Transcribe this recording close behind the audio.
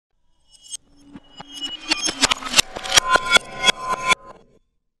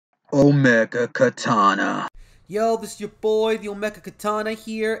Omega Katana. Yo, this is your boy, the Omega Katana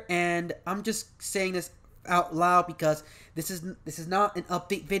here, and I'm just saying this out loud because this is not an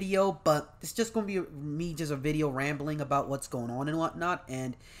update video, but it's just gonna be me just a video rambling about what's going on and whatnot,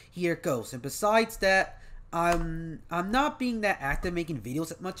 and here it goes. And besides that, I'm not being that active making videos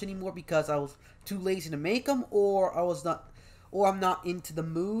that much anymore because I was too lazy to make them, or I'm not into the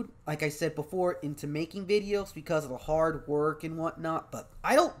mood, like I said before, into making videos because of the hard work and whatnot. But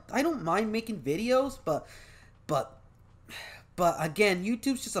I don't mind making videos, but again,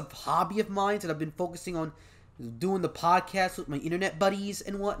 YouTube's just a hobby of mine that I've been focusing on doing the podcast with my internet buddies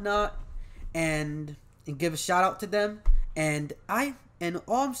and whatnot, and give a shout out to them. And all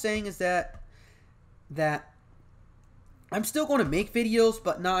I'm saying is that I'm still going to make videos,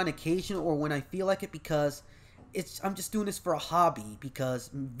 but not on occasion or when I feel like it, because I'm just doing this for a hobby, because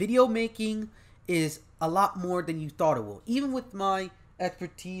video making is a lot more than you thought it will. Even with my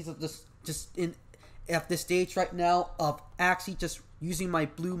expertise of at this stage right now of actually just using my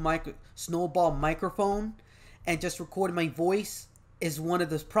Blue Snowball microphone and just recording my voice is one of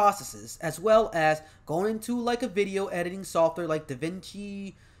the processes, as well as going into like a video editing software like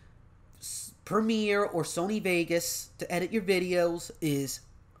DaVinci, Premiere, or Sony Vegas to edit your videos is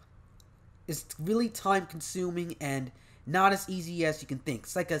really time consuming and not as easy as you can think.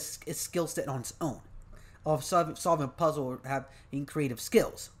 It's like a skill set on its own of solving a puzzle or having creative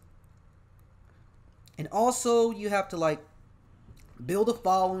skills. And also you have to like build a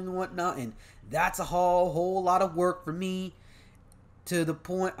following and whatnot, and that's a whole lot of work for me, to the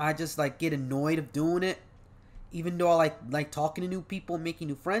point I just like get annoyed of doing it, even though I like talking to new people and making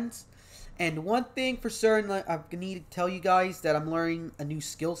new friends. And one thing for certain, I need to tell you guys that I'm learning a new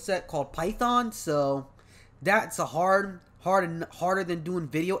skill set called Python. So that's harder than doing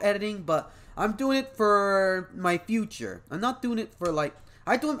video editing, but I'm doing it for my future. I'm not doing it for like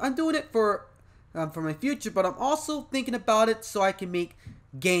I'm doing it for my future, but I'm also thinking about it so I can make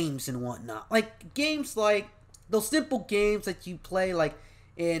games and whatnot. Like games like those simple games that you play like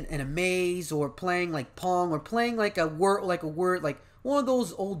in a maze, or playing like Pong, or playing like a word like one of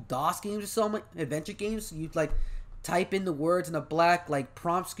those old DOS games or something, adventure games. You like type in the words in a black like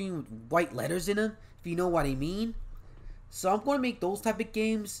prompt screen with white letters in them, if you know what I mean. So I'm going to make those type of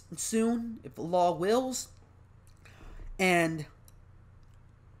games soon, if the law wills. And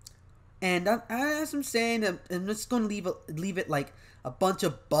as I'm saying, I'm just going to leave it like a bunch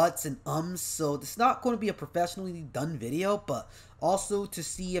of buts and ums. So it's not going to be a professionally done video, but also to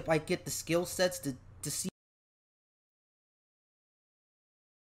see if I get the skill sets to see.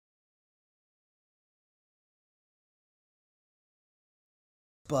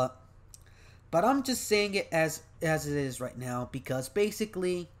 But I'm just saying it as it is right now, because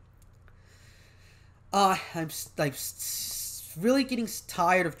basically I'm like really getting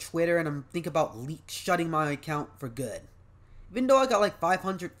tired of Twitter, and I'm thinking about shutting my account for good. Even though I got like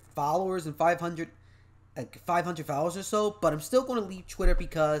 500 followers and 500 followers or so, but I'm still going to leave Twitter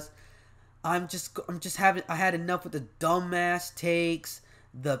because I had enough with the dumbass takes,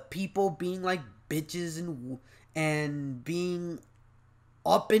 the people being like bitches and being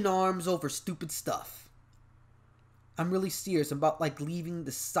up in arms over stupid stuff. I'm really serious about like leaving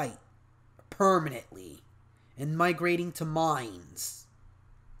the site permanently and migrating to Minds.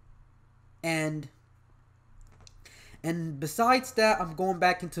 And besides that, I'm going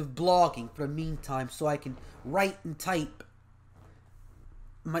back into blogging for the meantime, so I can write and type,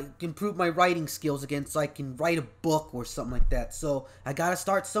 improve my writing skills again, so I can write a book or something like that. So I gotta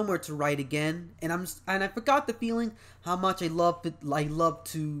start somewhere to write again. And I forgot the feeling how much I love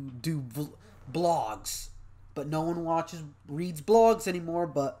to do blogs, but no one reads blogs anymore.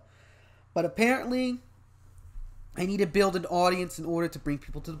 But apparently I need to build an audience in order to bring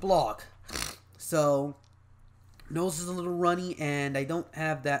people to the blog. So nose is a little runny, and I don't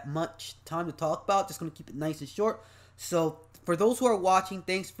have that much time to talk about. Just gonna keep it nice and short. So for those who are watching,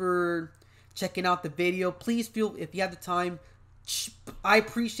 thanks for checking out the video. Please feel, if you have the time, I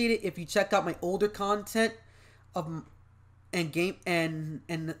appreciate it if you check out my older content and game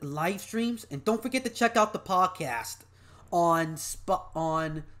and live streams. And don't forget to check out the podcast on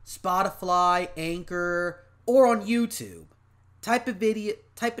Spotify, Anchor, or on YouTube. Type in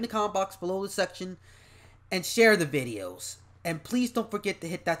the comment box below the section and share the videos. And please don't forget to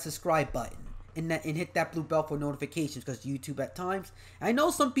hit that subscribe button and hit that blue bell for notifications, because YouTube at times, I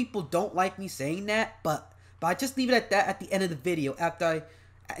know some people don't like me saying that, but I just leave it at that at the end of the video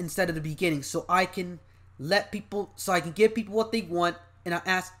instead of the beginning, so I can give people what they want, and I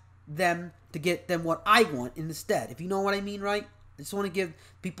ask them to get them what I want instead, if you know what I mean, right? I just want to give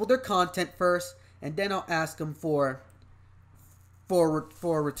people their content first, and then I'll ask them for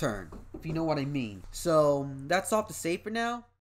for a return, if you know what I mean. So that's all to say for now.